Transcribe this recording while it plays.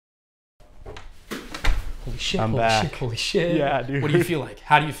Holy shit, I'm holy back. shit, holy shit. Yeah, dude. What do you feel like?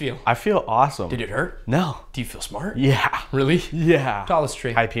 How do you feel? I feel awesome. Did it hurt? No. Do you feel smart? Yeah. Really? Yeah. Tallest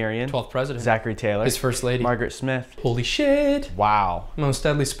tree. Hyperion. 12th president. Zachary Taylor. His first lady. Margaret Smith. Holy shit. Wow. Most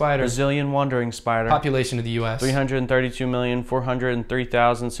deadly spider. Brazilian wandering spider. Population of the U.S.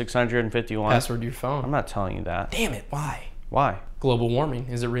 332,403,651. Password to your phone. I'm not telling you that. Damn it, why? Why? Global warming,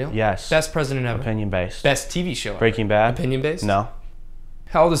 is it real? Yes. Best president ever. Opinion based. Best TV show ever. Breaking Bad. Opinion based? No.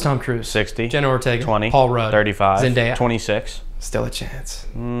 How old is Tom Cruise? 60. Jenna Ortega. 20. Paul Rudd. 35. Zendaya. 26. Still a chance.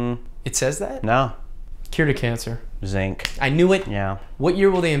 Mm, It says that? no. Cure to cancer. Zinc. I knew it. Yeah. What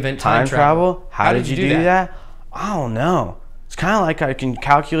year will they invent Time travel? How did you do that? I don't know. It's kind of like I can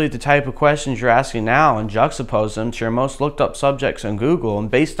calculate the type of questions you're asking now and juxtapose them to your most looked up subjects on Google,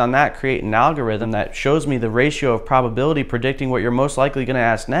 and based on that create an algorithm that shows me the ratio of probability predicting what you're most likely going to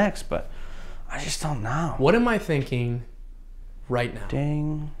ask next, but I just don't know. What am I thinking right now?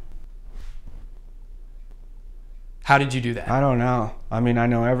 Ding. How did you do that? I don't know. I mean, I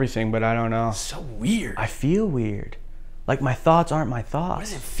know everything, but I don't know. So weird. I feel weird. Like my thoughts aren't my thoughts. What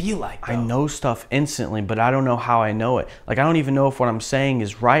does it feel like, though? I know stuff instantly, but I don't know how I know it. Like, I don't even know if what I'm saying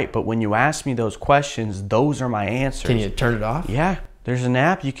is right, but when you ask me those questions, those are my answers. Can you turn it off? Yeah. There's an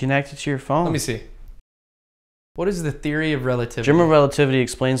app. You connect it to your phone. Let me see. What is the theory of relativity? General relativity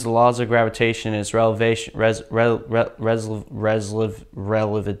explains the laws of gravitation and its relevation.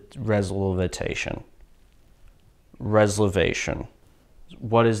 Resolution.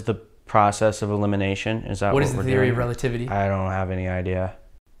 What is the process of elimination? Is that what what is the we're theory doing? of relativity? I don't have any idea.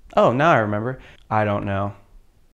 Oh, now I remember. I don't know.